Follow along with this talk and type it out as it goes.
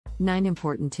9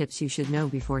 Important Tips You Should Know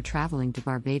Before Traveling to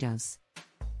Barbados.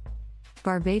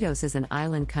 Barbados is an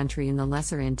island country in the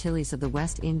Lesser Antilles of the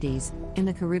West Indies, in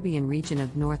the Caribbean region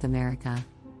of North America.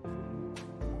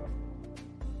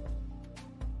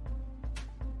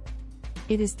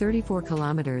 It is 34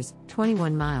 kilometers,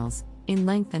 21 miles, in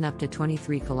length and up to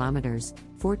 23 kilometers,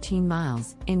 14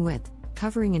 miles, in width,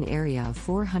 covering an area of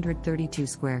 432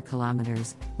 square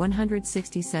kilometers,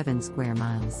 167 square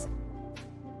miles.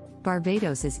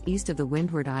 Barbados is east of the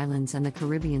Windward Islands and the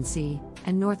Caribbean Sea,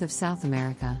 and north of South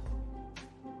America.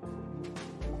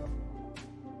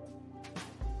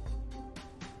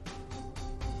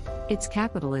 Its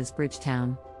capital is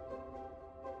Bridgetown.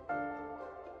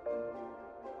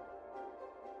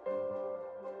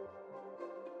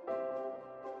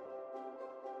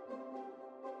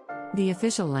 The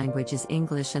official language is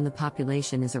English and the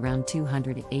population is around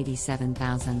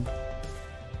 287,000.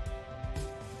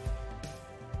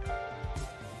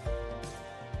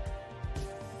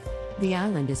 The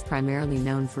island is primarily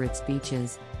known for its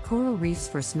beaches, coral reefs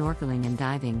for snorkeling and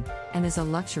diving, and is a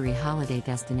luxury holiday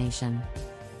destination.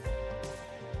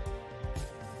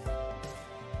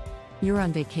 You're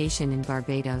on vacation in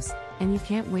Barbados, and you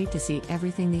can't wait to see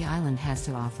everything the island has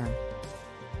to offer.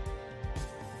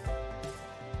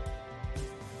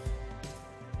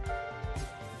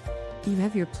 You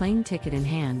have your plane ticket in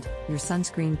hand, your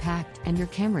sunscreen packed, and your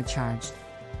camera charged.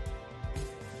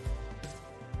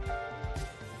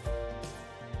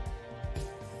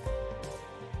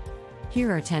 Here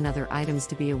are 10 other items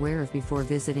to be aware of before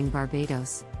visiting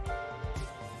Barbados.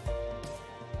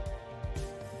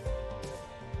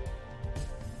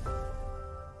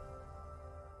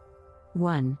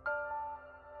 One.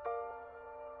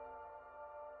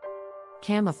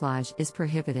 Camouflage is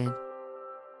prohibited.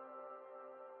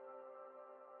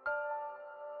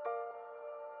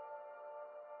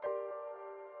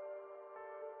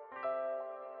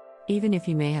 Even if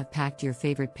you may have packed your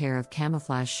favorite pair of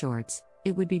camouflage shorts,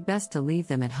 it would be best to leave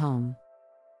them at home.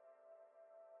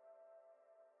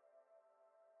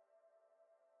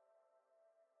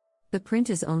 The print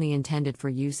is only intended for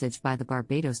usage by the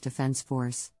Barbados Defense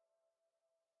Force.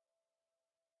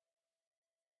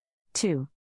 2.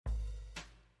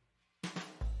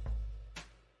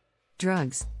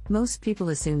 Drugs. Most people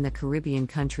assume that Caribbean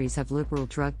countries have liberal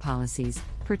drug policies,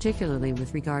 particularly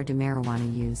with regard to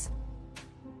marijuana use.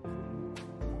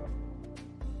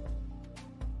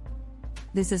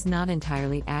 This is not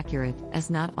entirely accurate, as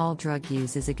not all drug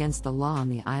use is against the law on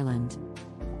the island.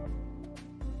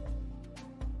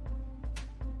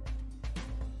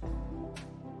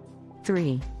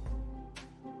 Three.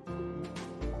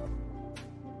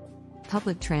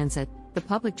 Public transit. The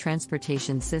public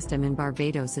transportation system in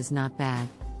Barbados is not bad.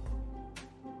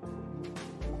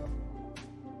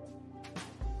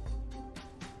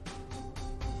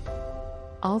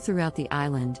 All throughout the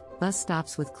island, bus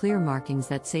stops with clear markings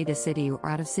that say to city or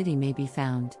out of city may be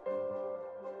found.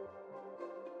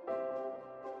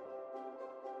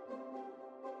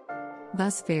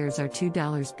 Bus fares are $2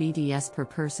 BDS per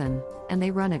person, and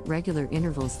they run at regular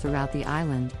intervals throughout the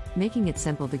island, making it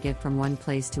simple to get from one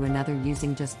place to another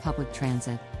using just public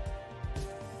transit.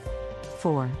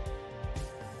 4.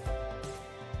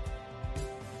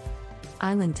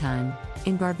 Island time.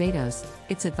 In Barbados,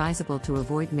 it's advisable to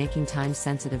avoid making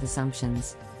time-sensitive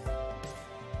assumptions.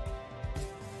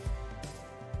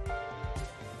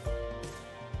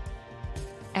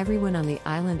 Everyone on the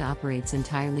island operates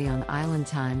entirely on island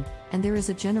time, and there is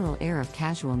a general air of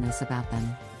casualness about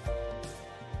them.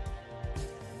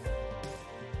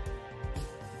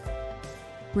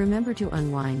 Remember to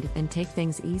unwind and take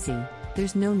things easy.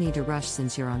 There's no need to rush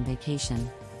since you're on vacation.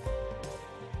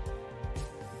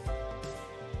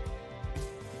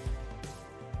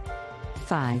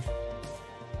 5.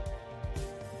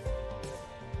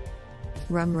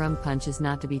 Rum punch is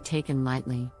not to be taken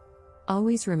lightly.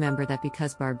 Always remember that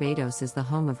because Barbados is the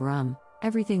home of rum,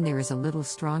 everything there is a little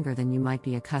stronger than you might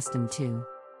be accustomed to.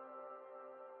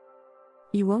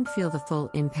 You won't feel the full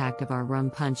impact of our rum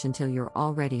punch until you're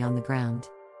already on the ground.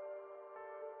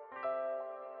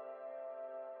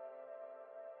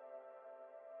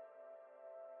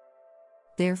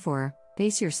 Therefore,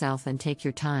 pace yourself and take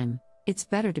your time. It's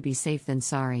better to be safe than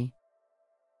sorry.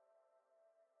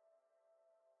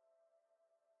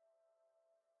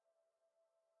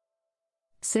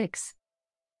 6.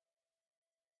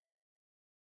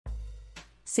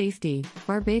 Safety.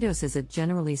 Barbados is a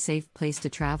generally safe place to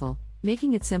travel,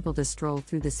 making it simple to stroll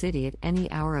through the city at any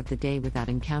hour of the day without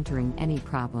encountering any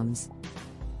problems.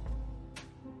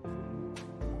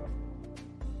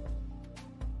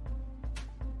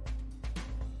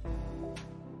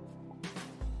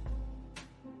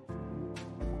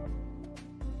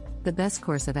 The best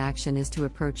course of action is to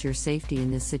approach your safety in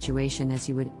this situation as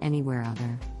you would anywhere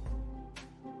other.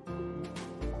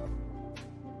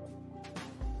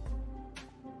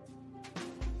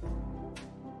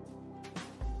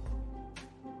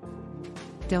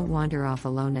 Don't wander off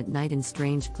alone at night in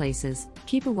strange places,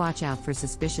 keep a watch out for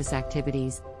suspicious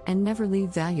activities, and never leave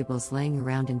valuables laying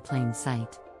around in plain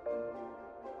sight.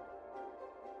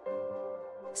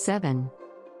 7.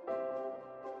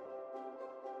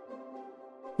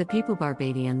 The people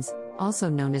Barbadians, also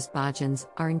known as Bajans,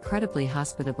 are incredibly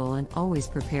hospitable and always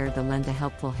prepared to lend a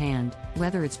helpful hand,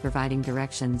 whether it's providing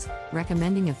directions,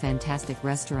 recommending a fantastic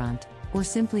restaurant, or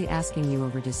simply asking you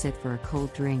over to sit for a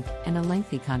cold drink and a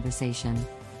lengthy conversation.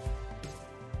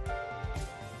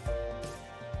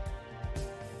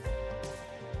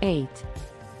 8.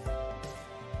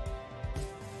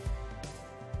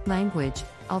 Language.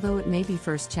 Although it may be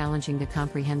first challenging to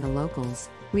comprehend the locals,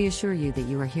 we assure you that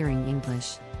you are hearing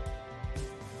English.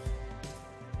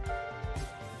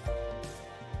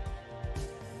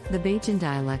 The Bajan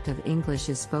dialect of English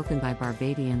is spoken by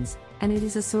Barbadians, and it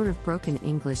is a sort of broken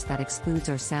English that excludes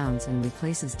R sounds and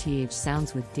replaces TH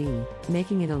sounds with D,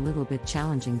 making it a little bit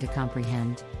challenging to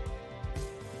comprehend.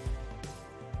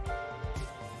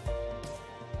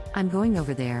 I'm going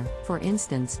over there, for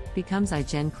instance, becomes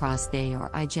Igen cross day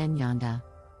or Igen yanda.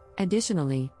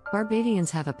 Additionally, Barbadians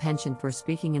have a penchant for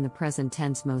speaking in the present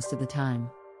tense most of the time.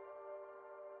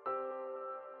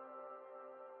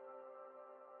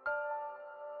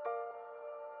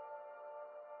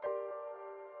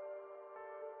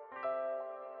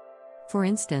 For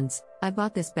instance, I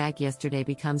bought this bag yesterday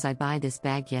becomes I buy this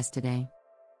bag yesterday.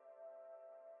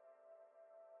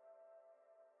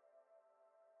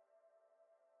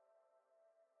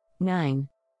 9.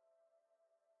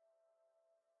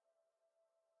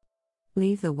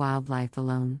 Leave the wildlife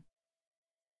alone.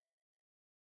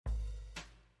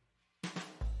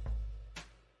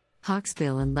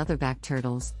 Hawksbill and leatherback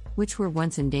turtles, which were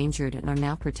once endangered and are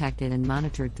now protected and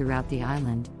monitored throughout the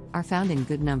island, are found in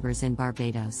good numbers in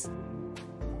Barbados.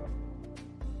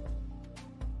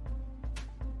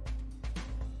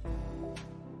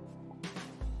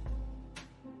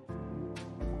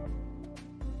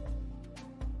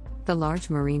 The large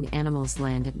marine animals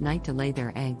land at night to lay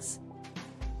their eggs.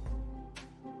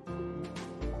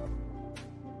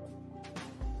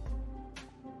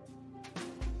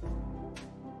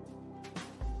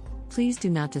 Please do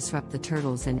not disrupt the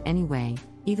turtles in any way,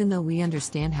 even though we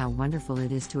understand how wonderful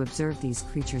it is to observe these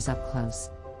creatures up close.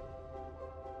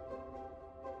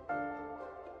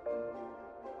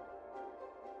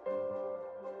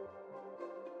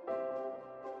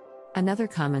 Another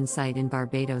common sight in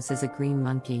Barbados is a green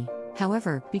monkey.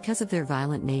 However, because of their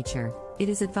violent nature, it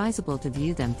is advisable to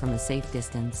view them from a safe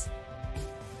distance.